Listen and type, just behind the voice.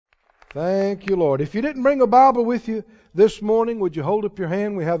Thank you, Lord. If you didn't bring a Bible with you this morning, would you hold up your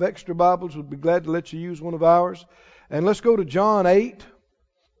hand? We have extra Bibles. We'd be glad to let you use one of ours. And let's go to John 8,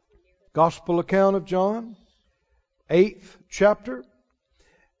 Gospel account of John, 8th chapter,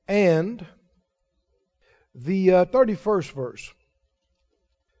 and the 31st verse.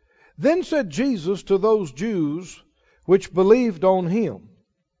 Then said Jesus to those Jews which believed on him,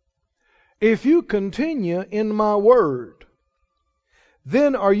 If you continue in my word,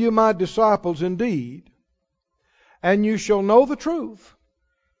 then are you my disciples indeed, and you shall know the truth,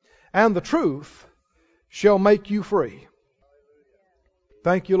 and the truth shall make you free.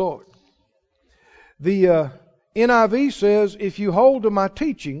 Thank you, Lord. The NIV says, if you hold to my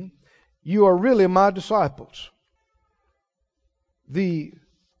teaching, you are really my disciples. The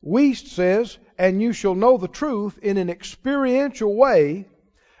Wuest says, and you shall know the truth in an experiential way,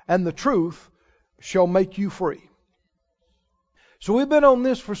 and the truth shall make you free. So we've been on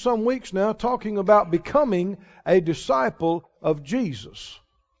this for some weeks now, talking about becoming a disciple of Jesus.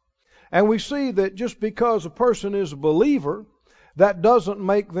 And we see that just because a person is a believer, that doesn't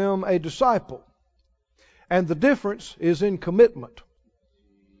make them a disciple. And the difference is in commitment.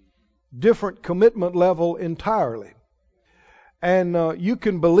 Different commitment level entirely. And you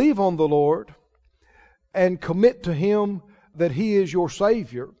can believe on the Lord and commit to Him that He is your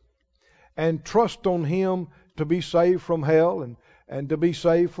Savior, and trust on Him to be saved from hell and to be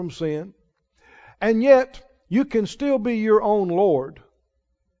saved from sin. And yet, you can still be your own Lord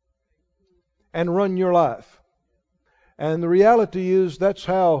and run your life. And the reality is that's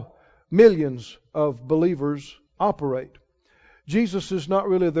how millions of believers operate. Jesus is not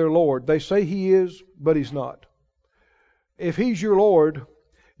really their Lord. They say He is, but He's not. If He's your Lord,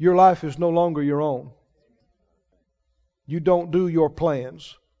 your life is no longer your own. You don't do your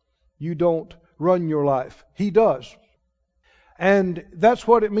plans. You don't run your life. He does. And that's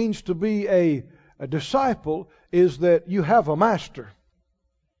what it means to be a disciple, is that you have a master.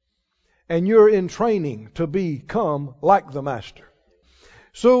 And you're in training to become like the master.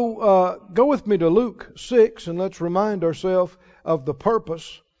 So go with me to Luke 6, and let's remind ourselves of the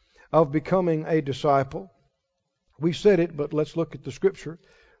purpose of becoming a disciple. We said it, but let's look at the scripture.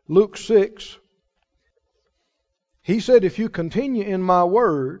 Luke 6. He said, if you continue in my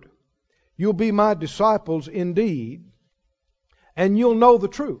word, you'll be my disciples indeed, and you'll know the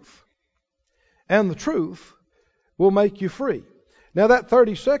truth. And the truth will make you free. Now that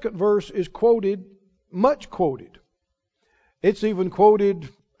 32nd verse is quoted, much quoted. It's even quoted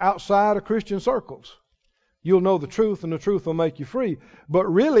outside of Christian circles. You'll know the truth, and the truth will make you free. But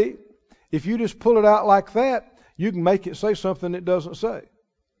really, if you just pull it out like that, you can make it say something it doesn't say.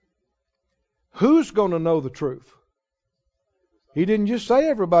 Who's going to know the truth? He didn't just say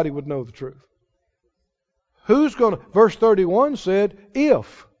everybody would know the truth. Who's going to? Verse 31 said,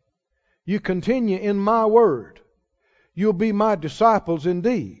 if you continue in my word, you'll be my disciples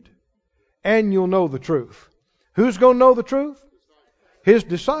indeed, and you'll know the truth. Who's going to know the truth? His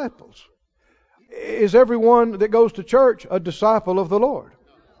disciples. Is everyone that goes to church a disciple of the Lord?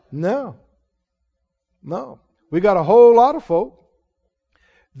 No. No. We got a whole lot of folk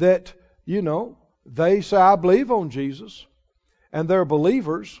that, they say, I believe on Jesus, and they're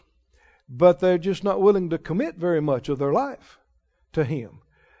believers, but they're just not willing to commit very much of their life to Him.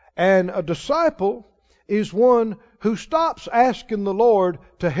 And a disciple is one who stops asking the Lord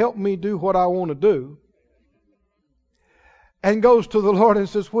to help me do what I want to do, and goes to the Lord and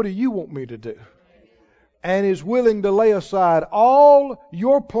says, what do you want me to do? And is willing to lay aside all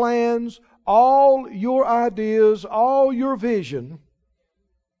your plans, all your ideas, all your vision,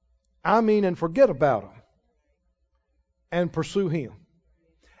 and forget about them, and pursue Him.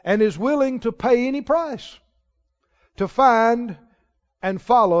 And is willing to pay any price to find and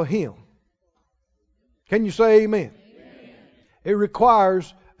follow Him. Can you say amen? Amen. It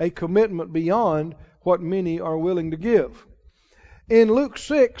requires a commitment beyond what many are willing to give. In Luke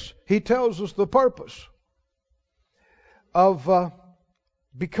 6, he tells us the purpose of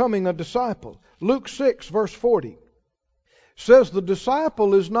becoming a disciple. Luke 6, verse 40 says, the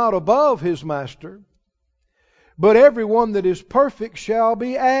disciple is not above his master, but everyone that is perfect shall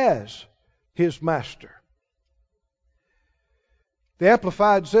be as his master. The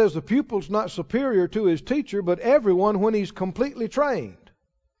Amplified says the pupil's not superior to his teacher, but everyone, when he's completely trained,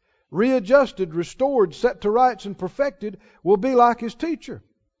 readjusted, restored, set to rights, and perfected, will be like his teacher.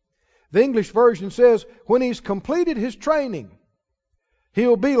 The English version says, when he's completed his training,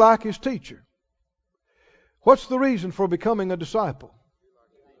 he'll be like his teacher. What's the reason for becoming a disciple?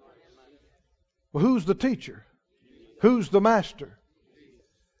 Well, who's the teacher? Who's the master?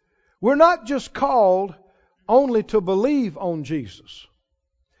 We're not just called only to believe on Jesus.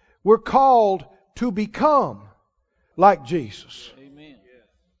 We're called to become like Jesus. Amen.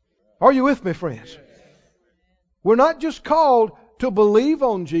 Are you with me, friends? We're not just called to believe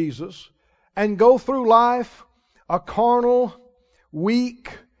on Jesus and go through life a carnal,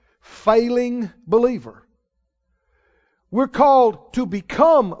 weak, failing believer. We're called to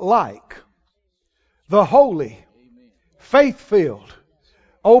become like the holy, faith-filled,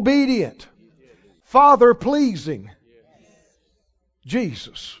 obedient, Father-pleasing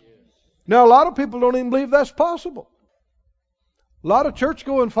Jesus. Now, a lot of people don't even believe that's possible. A lot of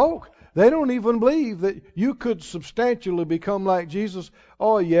church-going folk, they don't even believe that you could substantially become like Jesus.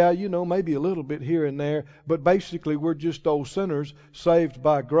 Oh, yeah, maybe a little bit here and there, but basically we're just old sinners saved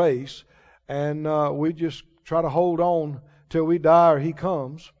by grace, and we just try to hold on till we die or He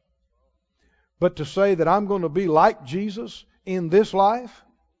comes. But to say that I'm going to be like Jesus in this life,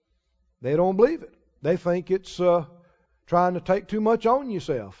 they don't believe it. They think it's trying to take too much on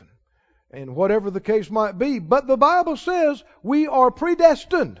yourself and whatever the case might be. But the Bible says we are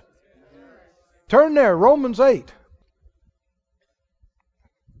predestined. Turn there, Romans 8.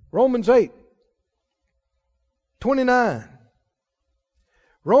 Romans 8, 29.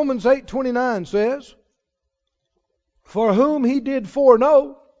 Romans 8:29 says, for whom He did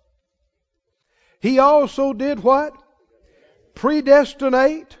foreknow, He also did what?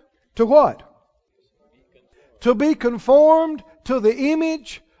 Predestinate to what? To be conformed to the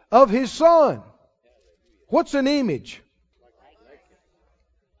image of His Son. What's an image?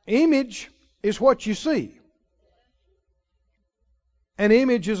 Image is what you see. An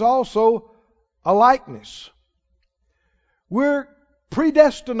image is also a likeness. We're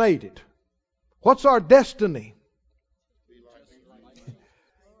predestinated. What's our destiny?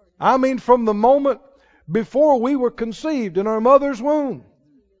 I mean, from the moment before we were conceived in our mother's womb,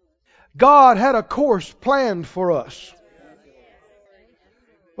 God had a course planned for us.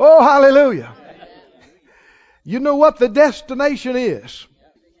 Oh, hallelujah. You know what the destination is?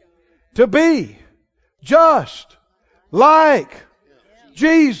 To be just like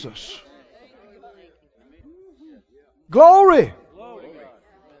Jesus. Glory.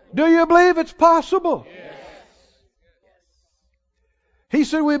 Do you believe it's possible? He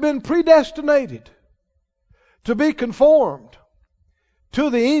said we've been predestinated to be conformed to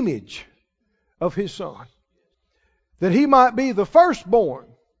the image of His Son, that He might be the firstborn.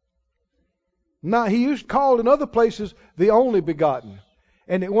 Now, He used called in other places the only begotten.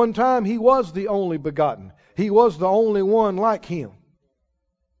 And at one time He was the only begotten. He was the only one like Him.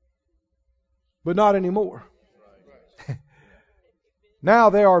 But not anymore.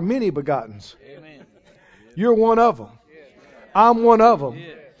 Now there are many begottens. Amen. You're one of them. I'm one of them.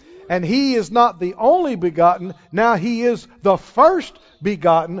 And He is not the only begotten. Now He is the first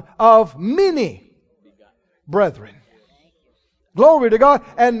begotten of many brethren. Glory to God.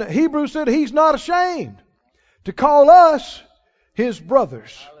 And Hebrews said He's not ashamed to call us His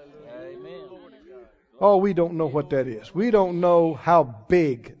brothers. Amen. Oh, we don't know what that is. We don't know how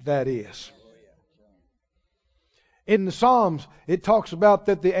big that is. In the Psalms, it talks about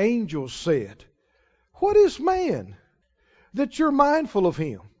that the angels said, what is man that you're mindful of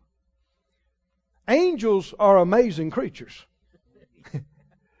him? Angels are amazing creatures.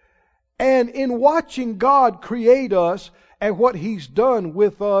 And in watching God create us and what He's done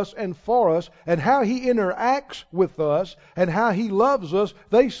with us and for us and how He interacts with us and how He loves us,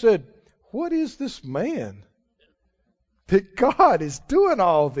 they said, what is this man that God is doing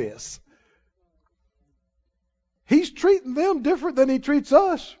all this? He's treating them different than He treats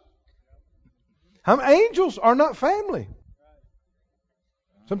us. Angels are not family.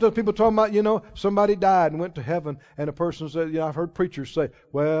 Sometimes people talk about, somebody died and went to heaven, and a person said, I've heard preachers say,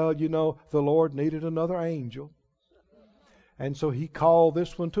 well, the Lord needed another angel. And so He called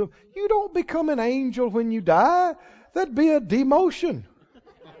this one to him. You don't become an angel when you die. That'd be a demotion.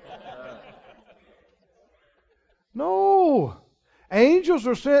 No. Angels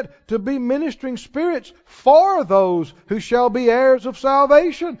are sent to be ministering spirits for those who shall be heirs of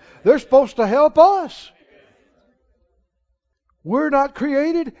salvation. They're supposed to help us. We're not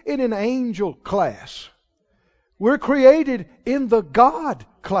created in an angel class. We're created in the God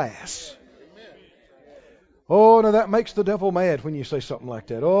class. Oh, now that makes the devil mad when you say something like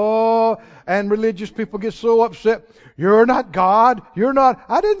that. Oh, and religious people get so upset. You're not God. You're not.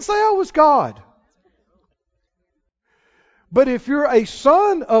 I didn't say I was God. But if you're a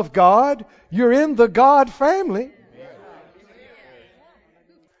son of God, you're in the God family.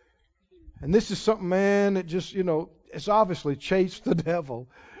 And this is something, man, that just, it's obviously chased the devil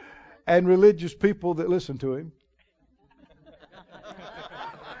and religious people that listen to him.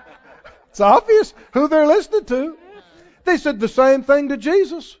 It's obvious who they're listening to. They said the same thing to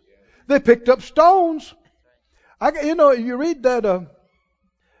Jesus. They picked up stones. You read that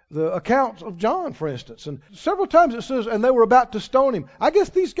the accounts of John, for instance, and several times it says, and they were about to stone him. I guess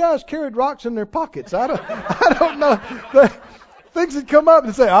these guys carried rocks in their pockets. I don't know. Things would come up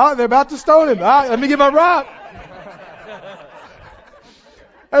and say, they're about to stone him. Let me get my rock.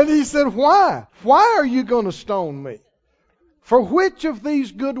 And he said, why? Why are you going to stone me? For which of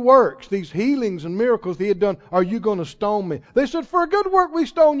these good works, these healings and miracles he had done, are you going to stone me? They said, for a good work we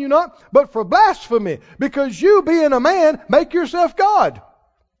stone you not, but for blasphemy, because you being a man, make yourself God.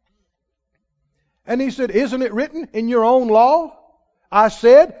 And he said, isn't it written in your own law? I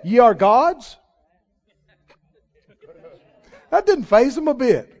said, ye are gods. That didn't faze them a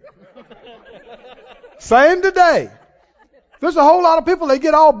bit. Same today. There's a whole lot of people, they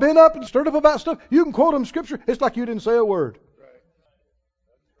get all bent up and stirred up about stuff. You can quote them scripture, it's like you didn't say a word.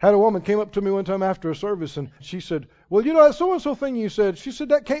 Had a woman came up to me one time after a service and she said, well, that so-and-so thing you said, she said,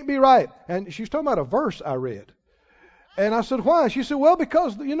 that can't be right. And she's talking about a verse I read. And I said, why? She said, well,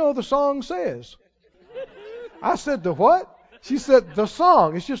 because, the song says. I said, the what? She said, the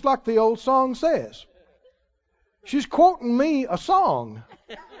song. It's just like the old song says. She's quoting me a song.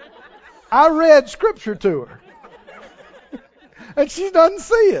 I read scripture to her. And she doesn't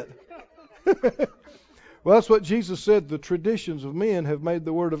see it. Well, that's what Jesus said. The traditions of men have made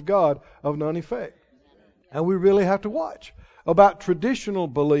the word of God of none effect. And we really have to watch about traditional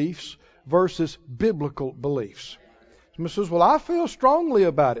beliefs versus biblical beliefs. Someone says, well, I feel strongly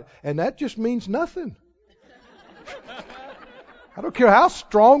about it. And that just means nothing. I don't care how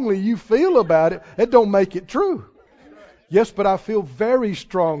strongly you feel about it. It don't make it true. Yes, but I feel very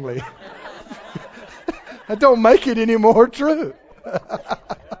strongly. That don't make it any more true.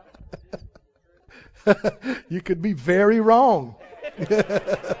 You could be very wrong.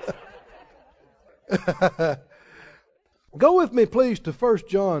 Go with me, please, to 1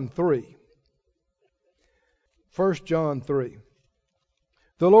 John 3. 1 John 3.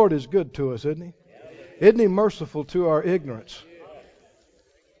 The Lord is good to us, isn't He? Isn't He merciful to our ignorance?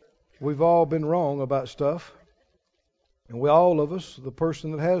 We've all been wrong about stuff. And all of us, the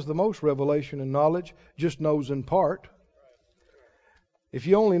person that has the most revelation and knowledge, just knows in part. If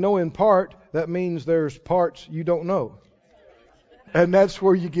you only know in part, that means there's parts you don't know. And that's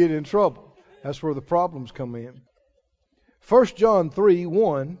where you get in trouble. That's where the problems come in. 1 John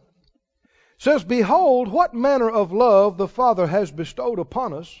 3:1 says, behold, what manner of love the Father has bestowed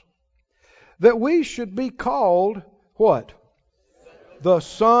upon us, that we should be called, what? The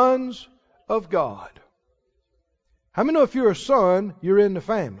sons of God. How many know if you're a son, you're in the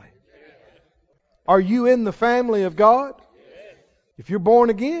family? Are you in the family of God? If you're born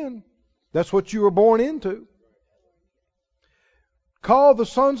again, that's what you were born into. Called the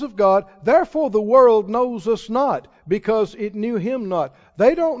sons of God, therefore the world knows us not, because it knew Him not.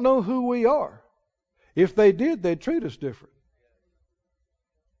 They don't know who we are. If they did, they'd treat us different.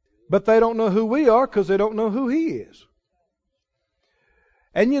 But they don't know who we are because they don't know who He is.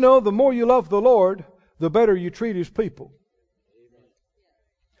 And the more you love the Lord, the better you treat His people.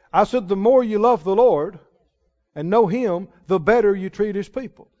 I said the more you love the Lord and know Him, the better you treat His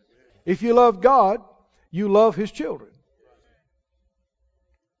people. If you love God, you love His children.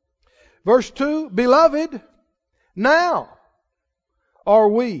 Verse 2, beloved, now are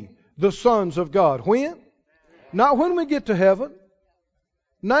we the sons of God. When? Not when we get to heaven.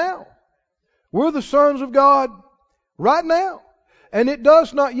 Now. We're the sons of God right now. And it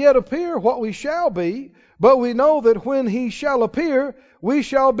does not yet appear what we shall be, but we know that when He shall appear, we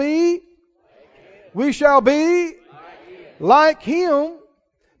shall be like Him.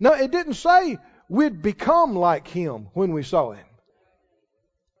 Now, it didn't say we'd become like Him when we saw Him.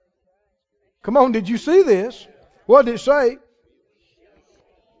 Come on, did you see this? What did it say?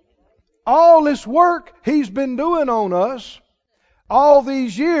 All this work He's been doing on us, all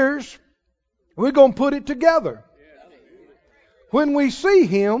these years, we're going to put it together. When we see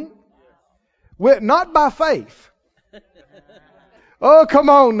Him, not by faith. Oh, come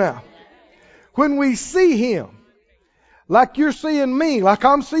on now. When we see Him, like you're seeing me, like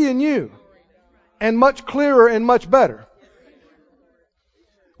I'm seeing you, and much clearer and much better,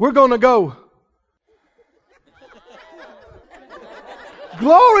 we're going to go,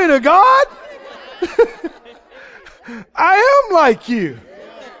 glory to God! I am like you.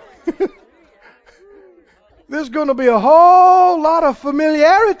 There's going to be a whole lot of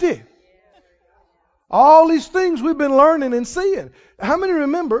familiarity. All these things we've been learning and seeing. How many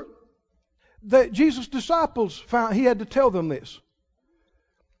remember that Jesus' disciples found He had to tell them this?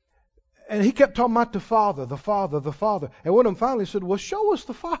 And He kept talking about the Father, the Father, the Father. And one of them finally said, well, show us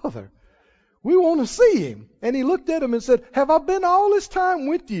the Father. We want to see Him. And He looked at him and said, have I been all this time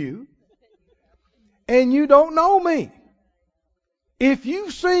with you and you don't know me. If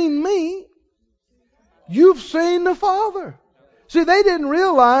you've seen me, you've seen the Father. See, they didn't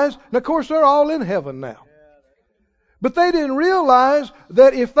realize, and of course they're all in heaven now. But they didn't realize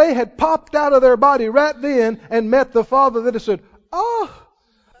that if they had popped out of their body right then and met the Father, they'd have said, "Oh,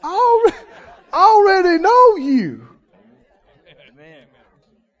 I already know you." Amen.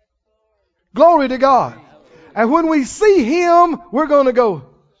 Glory to God. And when we see Him, we're going to go,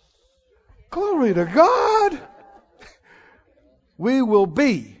 "Glory to God." We will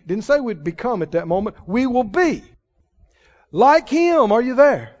be. Didn't say we'd become at that moment. We will be like Him. Are you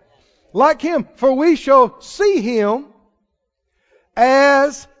there? Like Him. For we shall see Him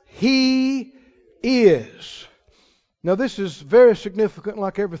as He is. Now this is very significant,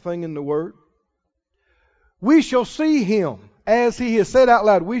 like everything in the Word. We shall see Him as He is. Say it out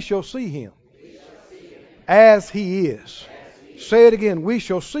loud. We shall see Him as He is. Say it again. We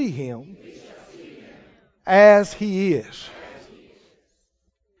shall see Him as He is.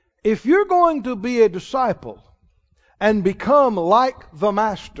 If you're going to be a disciple and become like the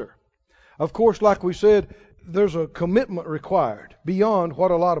Master, of course, like we said, there's a commitment required beyond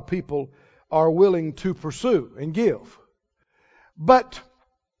what a lot of people are willing to pursue and give. But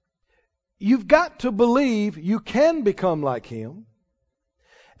you've got to believe you can become like Him,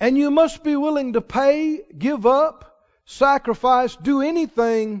 and you must be willing to pay, give up, sacrifice, do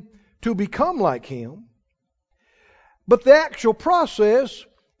anything to become like Him. But the actual process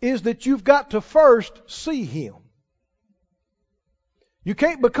is that you've got to first see Him. You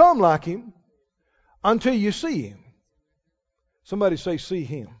can't become like Him until you see Him. Somebody say, see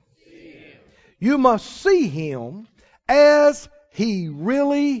Him. See Him. You must see Him as He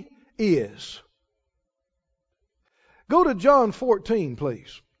really is. Go to John 14,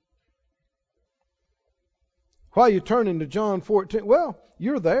 please. While you're turning to John 14, well,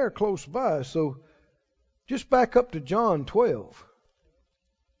 you're there close by, so just back up to John 12.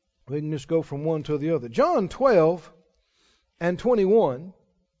 We can just go from one to the other. John 12 and 21.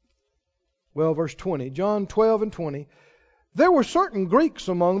 Well, verse 20. John 12 and 20. There were certain Greeks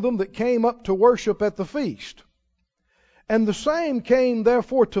among them that came up to worship at the feast. And the same came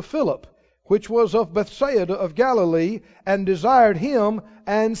therefore to Philip, which was of Bethsaida of Galilee, and desired him,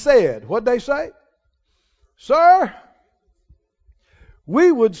 and said, what'd they say? Sir,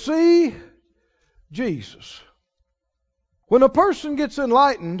 we would see Jesus. When a person gets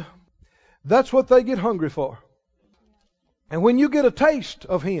enlightened, that's what they get hungry for. And when you get a taste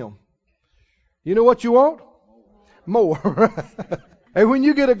of Him, you know what you want? More. And when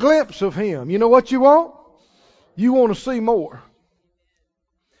you get a glimpse of Him, you know what you want? You want to see more.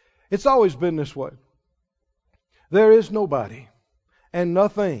 It's always been this way. There is nobody and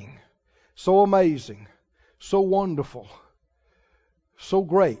nothing so amazing, so wonderful, so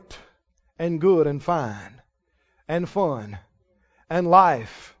great and good and fine and fun and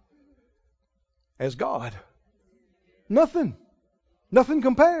life as God. Nothing. Nothing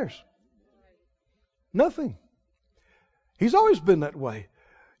compares. Nothing. He's always been that way.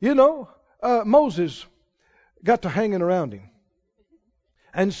 You know, Moses got to hanging around Him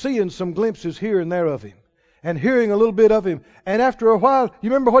and seeing some glimpses here and there of Him and hearing a little bit of Him. And after a while, you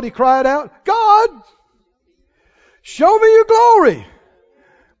remember what he cried out? God, show me your glory.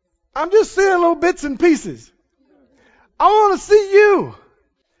 I'm just seeing little bits and pieces. I want to see you.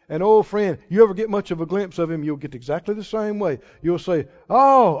 And oh friend, you ever get much of a glimpse of Him, you'll get exactly the same way. You'll say,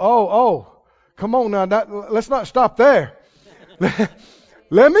 oh, come on now, let's not stop there.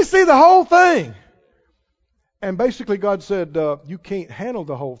 Let me see the whole thing. And basically God said, you can't handle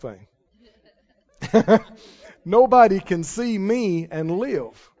the whole thing. Nobody can see me and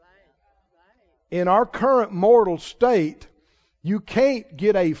live. In our current mortal state, you can't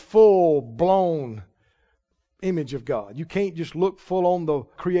get a full-blown image of God. You can't just look full on the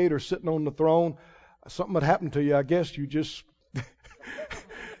Creator sitting on the throne. Something would happen to you. I guess you just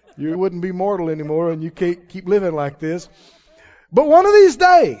you wouldn't be mortal anymore, and you can't keep living like this. But one of these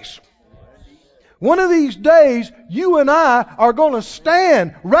days, you and I are going to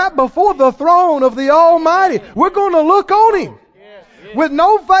stand right before the throne of the Almighty. We're going to look on Him with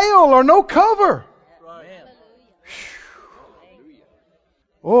no veil or no cover.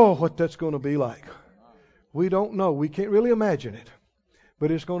 Oh, what that's going to be like. We don't know. We can't really imagine it. But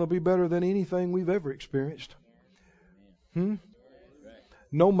it's going to be better than anything we've ever experienced.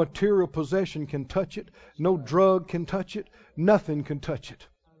 No material possession can touch it. No drug can touch it. Nothing can touch it.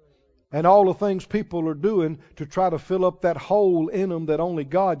 And all the things people are doing to try to fill up that hole in them that only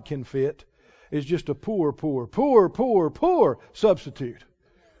God can fit is just a poor substitute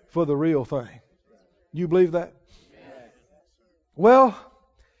for the real thing. You believe that? Well,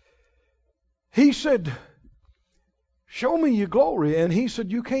 he said, show me your glory. And he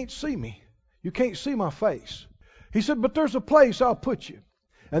said, you can't see me. You can't see my face. He said, but there's a place I'll put you.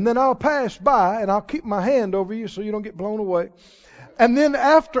 And then I'll pass by and I'll keep my hand over you so you don't get blown away. And then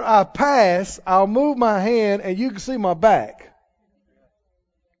after I pass, I'll move my hand and you can see my back.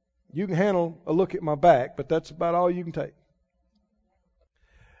 You can handle a look at my back, but that's about all you can take.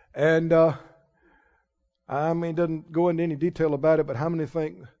 And doesn't go into any detail about it, but how many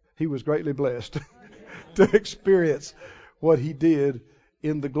think he was greatly blessed to experience what he did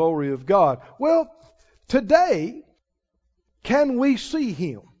in the glory of God? Well, today, can we see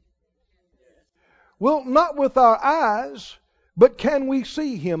him? Well, not with our eyes, but can we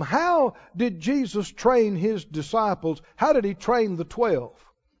see him? How did Jesus train his disciples? How did he train the 12?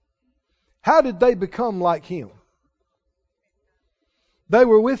 How did they become like him? They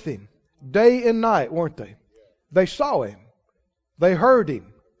were with him day and night, weren't they? They saw him. They heard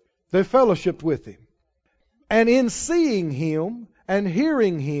him. They fellowshiped with him. And in seeing him and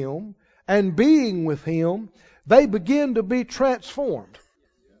hearing him and being with him, they began to be transformed.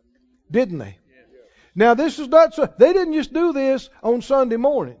 Didn't they? Now this is not so. They didn't just do this on Sunday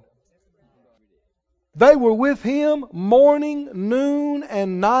morning. They were with him morning, noon,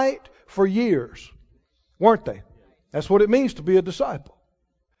 and night for years, weren't they? That's what it means to be a disciple.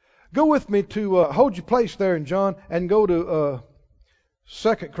 Go with me to, hold your place there in John and go to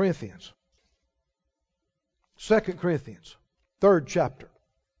 2 Corinthians. 2 Corinthians, 3rd chapter.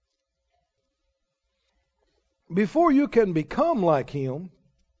 Before you can become like him,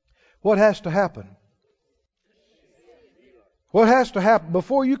 what has to happen? What has to happen?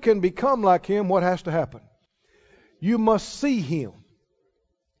 Before you can become like him, what has to happen? You must see him.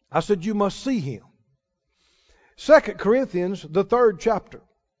 I said you must see him. 2 Corinthians, the 3rd chapter,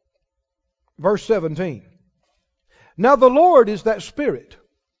 verse 17. Now the Lord is that Spirit,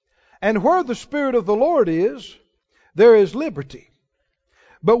 and where the Spirit of the Lord is, there is liberty.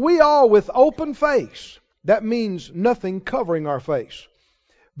 But we all with open face, that means nothing covering our face,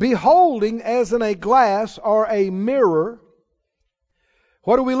 beholding as in a glass or a mirror.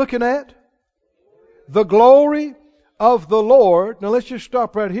 What are we looking at? The glory of the Lord. Now let's just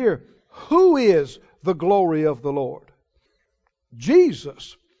stop right here. Who is the glory of the Lord?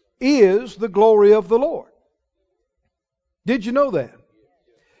 Jesus is the glory of the Lord. Did you know that?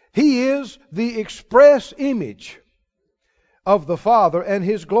 He is the express image of the Father and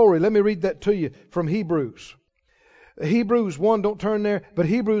His glory. Let me read that to you from Hebrews. Hebrews 1, don't turn there, but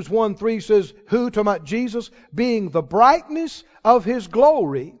Hebrews 1:3 says, who, talking about Jesus, being the brightness of His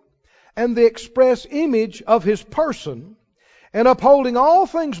glory and the express image of His person, and upholding all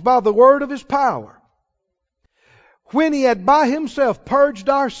things by the word of His power. When He had by Himself purged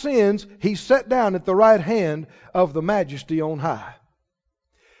our sins, He sat down at the right hand of the Majesty on high.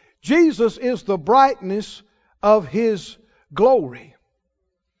 Jesus is the brightness of His glory.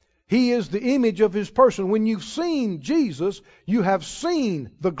 He is the image of His person. When you've seen Jesus, you have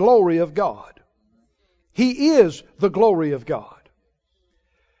seen the glory of God. He is the glory of God.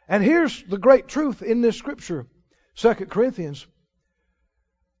 And here's the great truth in this scripture, 2 Corinthians.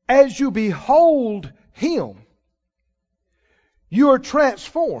 As you behold Him, you are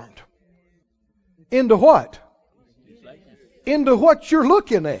transformed into what? Into what you're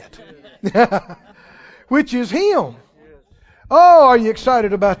looking at, which is Him. Oh, are you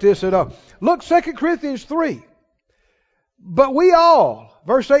excited about this at all? Look, 2 Corinthians 3. But we all,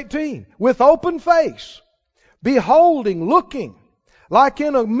 verse 18, with open face, beholding, looking, like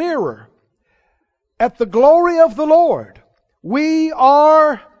in a mirror, at the glory of the Lord, we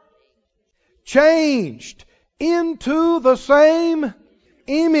are changed into the same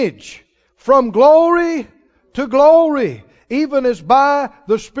image, from glory to glory, even as by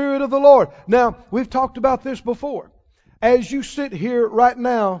the Spirit of the Lord. Now, we've talked about this before. As you sit here right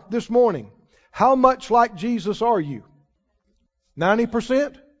now, this morning, how much like Jesus are you?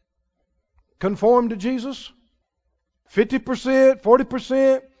 90%? Conformed to Jesus? 50%?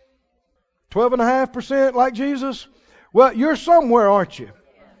 40%? 12.5% like Jesus? Well, you're somewhere, aren't you?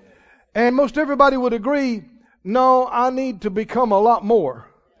 And most everybody would agree, no, I need to become a lot more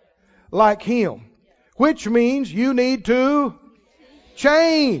like Him. Which means you need to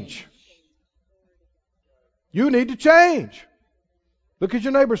change. You need to change. Look at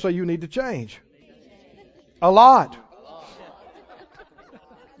your neighbor, say, you need to change. A lot.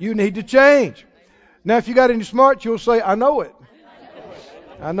 You need to change. Now, if you got any smarts, you'll say, I know it.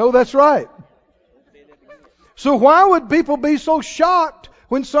 I know that's right. So why would people be so shocked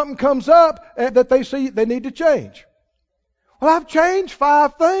when something comes up that they see they need to change? Well, I've changed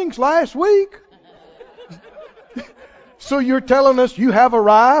 5 things last week. So you're telling us you have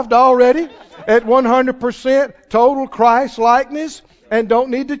arrived already? at 100% total Christ likeness and don't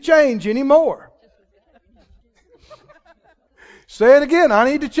need to change anymore. Say it again. I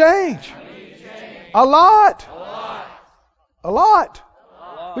need to change. A lot. A lot.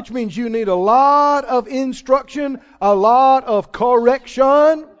 Which means you need a lot of instruction, a lot of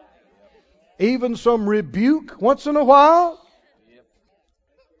correction, even some rebuke once in a while.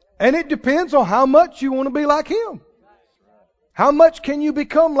 And it depends on how much you want to be like Him. How much can you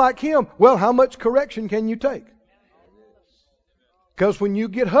become like Him? Well, how much correction can you take? Because when you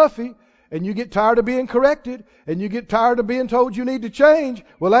get huffy and you get tired of being corrected and you get tired of being told you need to change,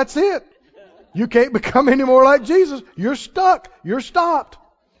 well, that's it. You can't become any more like Jesus. You're stuck. You're stopped.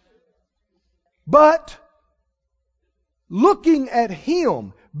 But looking at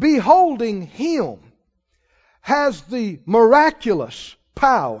Him, beholding Him, has the miraculous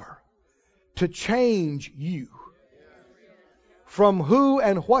power to change you from who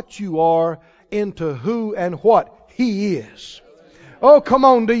and what you are into who and what He is. Oh, come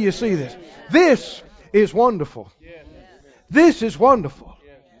on, do you see this? This is wonderful. This is wonderful.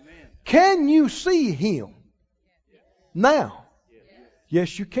 Can you see Him now?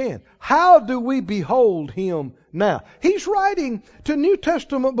 Yes, you can. How do we behold Him now? He's writing to New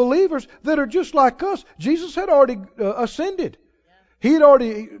Testament believers that are just like us. Jesus had already ascended. He had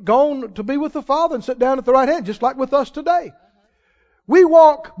already gone to be with the Father and sat down at the right hand, just like with us today. We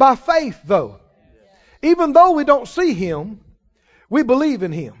walk by faith, though. Even though we don't see Him, we believe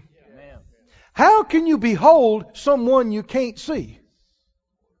in Him. How can you behold someone you can't see?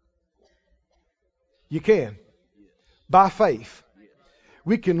 You can. By faith.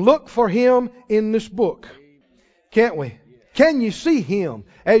 We can look for Him in this book. Can't we? Can you see Him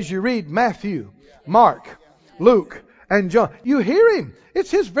as you read Matthew, Mark, Luke, and John? You hear Him. It's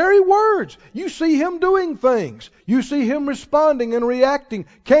His very words. You see Him doing things. You see Him responding and reacting.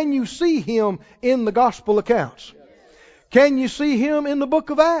 Can you see Him in the gospel accounts? Can you see Him in the book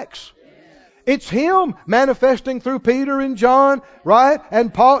of Acts? It's Him manifesting through Peter and John, right?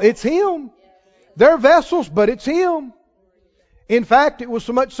 And Paul. It's Him. They're vessels, but it's Him. In fact, it was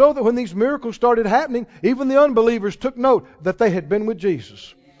so much so that when these miracles started happening, even the unbelievers took note that they had been with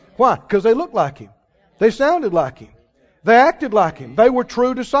Jesus. Why? Because they looked like Him. They sounded like Him. They acted like Him. They were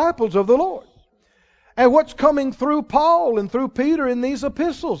true disciples of the Lord. And what's coming through Paul and through Peter in these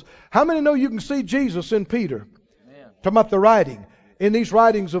epistles? How many know you can see Jesus in Peter? Talking about the writing. In these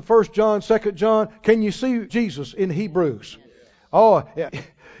writings of 1 John, 2 John, can you see Jesus in Hebrews? Oh, yeah.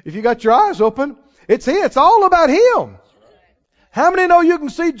 If you got your eyes open, it's Him. It's all about Him. How many know you can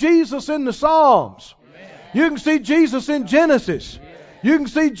see Jesus in the Psalms? You can see Jesus in Genesis. You can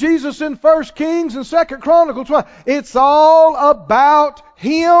see Jesus in 1 Kings and 2 Chronicles. It's all about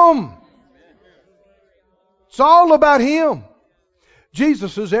Him. It's all about Him.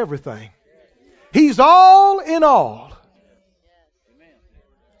 Jesus is everything. He's all in all.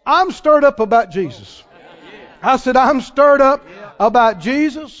 I'm stirred up about Jesus. I said, I'm stirred up about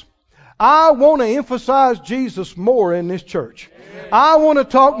Jesus. I want to emphasize Jesus more in this church. I want to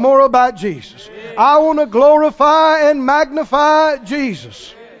talk more about Jesus. I want to glorify and magnify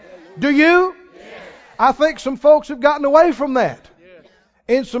Jesus. Do you? I think some folks have gotten away from that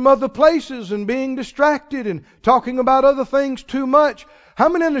in some other places and being distracted and talking about other things too much. How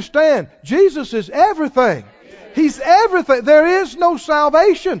many understand? Jesus is everything. He's everything. There is no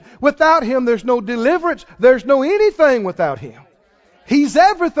salvation without Him. There's no deliverance. There's no anything without Him. He's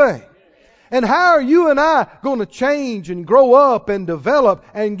everything. And how are you and I going to change and grow up and develop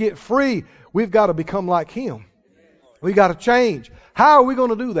and get free? We've got to become like Him. We've got to change. How are we going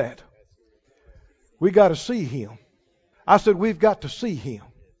to do that? We've got to see Him. I said we've got to see Him.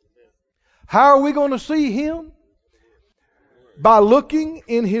 How are we going to see Him? By looking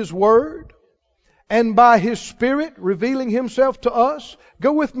in His Word and by His Spirit revealing Himself to us.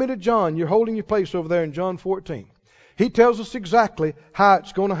 Go with me to John. You're holding your place over there in John 14. He tells us exactly how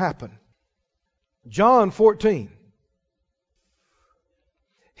it's going to happen. John 14.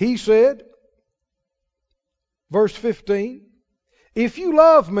 He said, verse 15, if you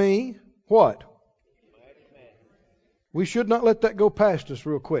love me, what? We should not let that go past us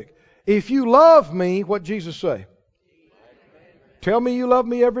real quick. If you love me, what Jesus say? Tell me you love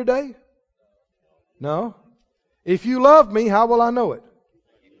me every day? No. If you love me, how will I know it?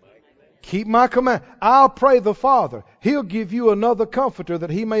 Keep my command. I'll pray the Father. He'll give you another comforter that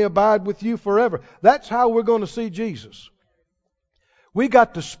He may abide with you forever. That's how we're going to see Jesus. We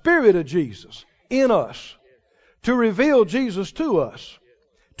got the Spirit of Jesus in us to reveal Jesus to us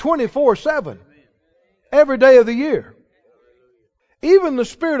 24/7, every day of the year. Even the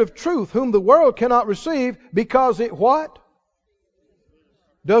Spirit of truth, whom the world cannot receive because it what?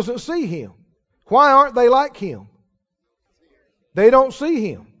 Doesn't see Him. Why aren't they like Him? They don't see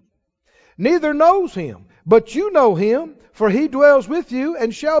Him. Neither knows Him. But you know Him, for He dwells with you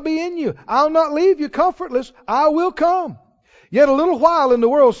and shall be in you. I'll not leave you comfortless. I will come. Yet a little while and the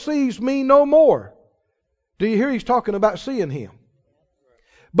world sees me no more. Do you hear He's talking about seeing Him?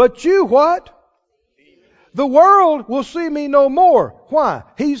 But you what? The world will see me no more. Why?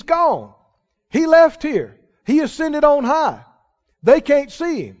 He's gone. He left here. He ascended on high. They can't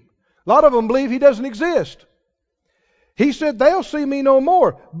see Him. A lot of them believe He doesn't exist. He said, they'll see me no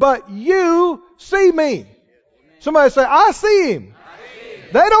more, but you see me. Somebody say, I see Him.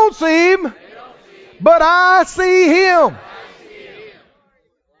 They don't see Him, but I see Him.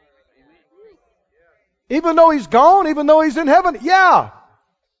 Even though He's gone, even though He's in heaven, yeah,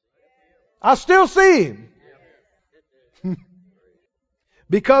 I still see Him.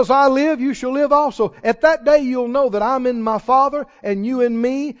 Because I live, you shall live also. At that day you'll know that I'm in my Father, and you in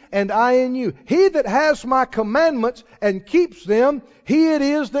me, and I in you. He that has my commandments and keeps them, he it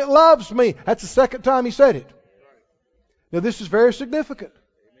is that loves me. That's the second time He said it. Now this is very significant.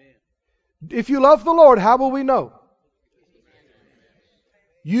 If you love the Lord, how will we know?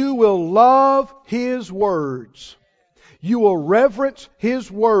 You will love His words. You will reverence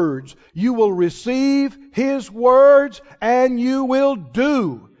His words. You will receive His words, and you will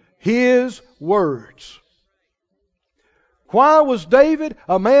do His words. Why was David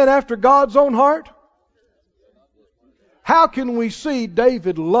a man after God's own heart? How can we see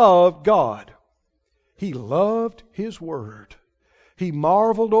David loved God? He loved His word. He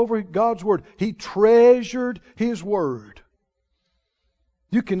marveled over God's word. He treasured His word.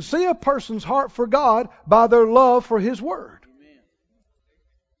 You can see a person's heart for God by their love for His word.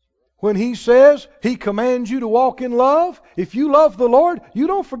 When He says He commands you to walk in love, if you love the Lord, you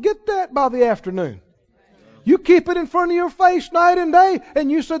don't forget that by the afternoon. You keep it in front of your face night and day, and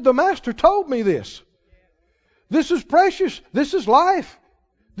you said, the Master told me this. This is precious. This is life.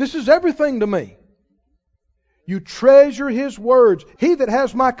 This is everything to me. You treasure His words. He that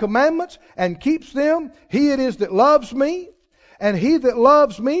has my commandments and keeps them, he it is that loves me. And he that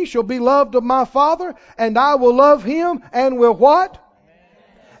loves me shall be loved of my Father, and I will love him, and will what?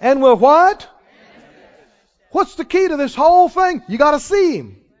 And will what? What's the key to this whole thing? You got to see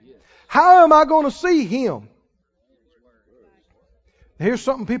Him. How am I going to see Him? Here's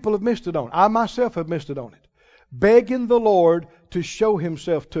something people have missed it on. I myself have missed it on it. Begging the Lord to show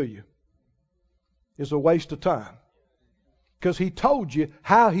Himself to you is a waste of time. Because He told you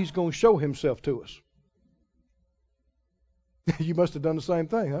how He's going to show Himself to us. You must have done the same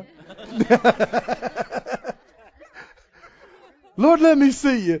thing, huh? Lord, let me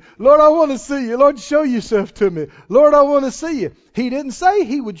see you. Lord, I want to see you. Lord, show yourself to me. Lord, I want to see you. He didn't say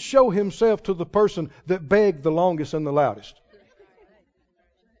He would show Himself to the person that begged the longest and the loudest.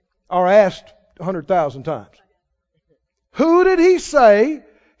 Or asked 100,000 times. Who did He say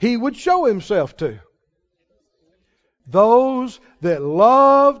He would show Himself to? Those that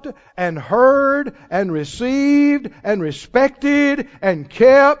loved and heard and received and respected and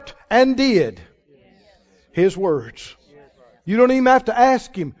kept and did His words. You don't even have to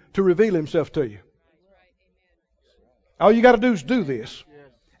ask Him to reveal Himself to you. All you got to do is do this.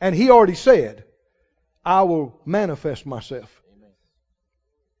 And He already said, I will manifest myself.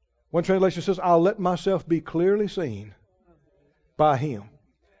 One translation says, I'll let myself be clearly seen by Him.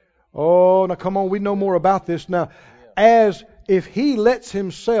 Oh, now come on, we know more about this now. As if He lets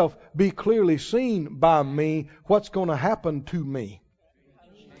Himself be clearly seen by me, what's going to happen to me?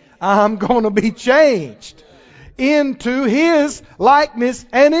 I'm going to be changed into His likeness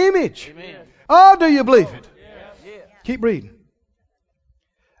and image. Amen. Oh, do you believe it? Yes. Keep reading.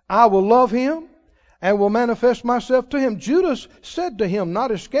 I will love Him and will manifest myself to Him. Judas said to Him, not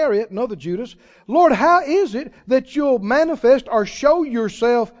Iscariot, no, the Judas, Lord, how is it that you'll manifest or show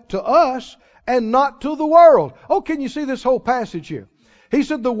yourself to us and not to the world? Oh, can you see this whole passage here? He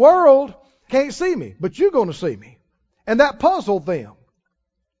said, the world can't see me, but you're going to see me. And that puzzled them.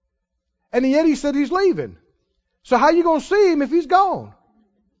 And yet He said He's leaving. So how are you going to see Him if He's gone?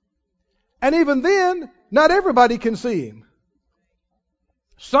 And even then, not everybody can see Him.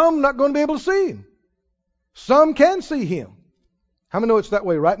 Some not going to be able to see Him. Some can see Him. How many know it's that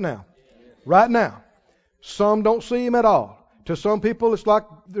way right now? Right now. Some don't see Him at all. To some people, it's like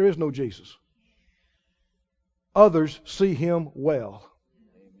there is no Jesus. Others see Him well.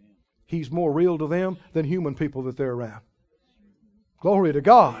 He's more real to them than human people that they're around. Glory to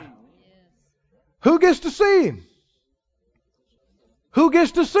God. Who gets to see Him? Who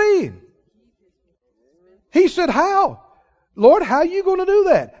gets to see Him? He said, how? Lord, how are you going to do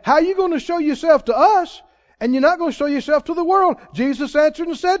that? How are you going to show yourself to us and you're not going to show yourself to the world? Jesus answered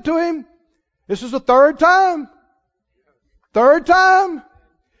and said to him, This is the third time. Third time.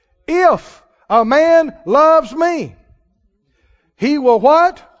 If a man loves me, he will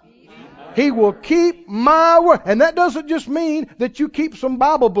what? He will keep my word. And that doesn't just mean that you keep some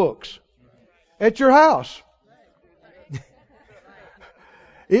Bible books at your house.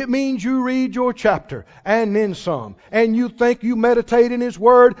 It means you read your chapter and then some. And you think you meditate in His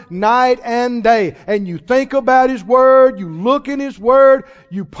Word night and day. And you think about His Word. You look in His Word.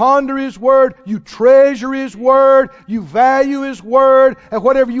 You ponder His Word. You treasure His Word. You value His Word. And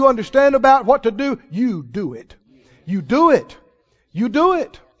whatever you understand about what to do, you do it. You do it. You do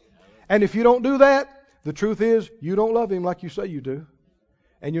it. And if you don't do that, the truth is you don't love Him like you say you do.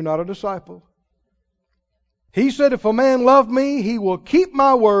 And you're not a disciple. He said, if a man love me, he will keep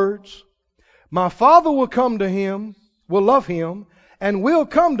my words. My Father will come to him, will love him, and we'll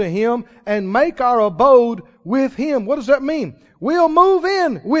come to him and make our abode with him. What does that mean? We'll move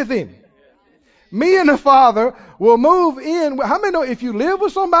in with him. Me and the Father will move in. How many know if you live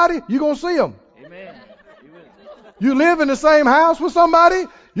with somebody, you're going to see them? Amen. You live in the same house with somebody,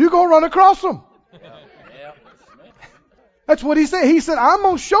 you're going to run across them. That's what He said. He said, I'm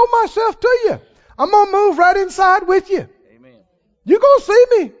going to show myself to you. I'm going to move right inside with you. Amen. You're going to see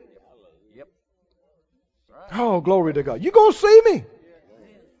me. Yep. Oh, glory to God. You're going to see me.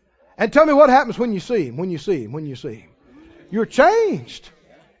 And tell me what happens when you see Him, when you see Him, when you see Him. You're changed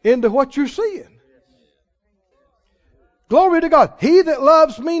into what you're seeing. Glory to God. He that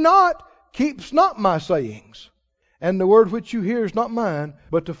loves me not keeps not my sayings. And the word which you hear is not mine,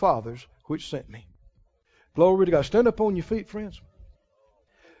 but the Father's which sent me. Glory to God. Stand up on your feet, friends.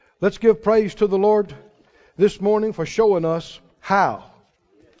 Let's give praise to the Lord this morning for showing us how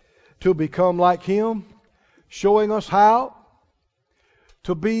to become like Him, showing us how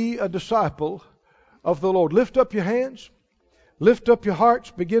to be a disciple of the Lord. Lift up your hands, lift up your hearts,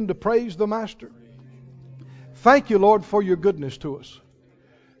 begin to praise the Master. Thank you, Lord, for your goodness to us.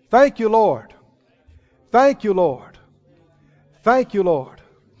 Thank you, Lord. Thank you, Lord. Thank you, Lord.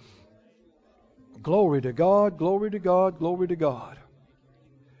 Glory to God, glory to God, glory to God.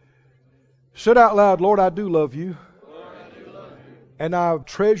 Said out loud, Lord, I do love you. Lord, I do love you. And I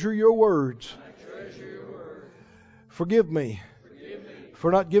treasure your words. Forgive me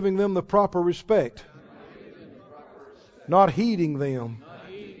for not giving them the proper respect. Not heeding them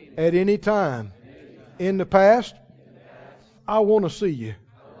at any time. In the past, I want to see you.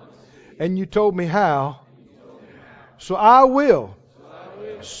 And you told me how. So I will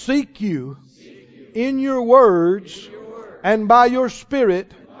seek you in your words and by your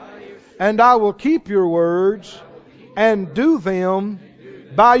Spirit. And I will keep your words and do them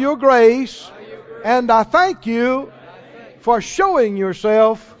by your grace. And I thank you for showing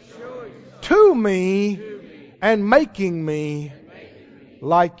yourself to me and making me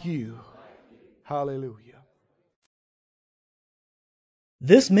like you. Hallelujah.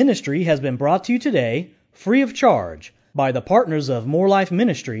 This ministry has been brought to you today free of charge by the partners of More Life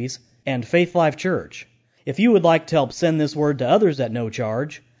Ministries and Faith Life Church. If you would like to help send this word to others at no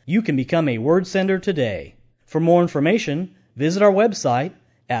charge, you can become a word sender today. For more information, visit our website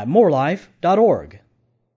at morelife.org.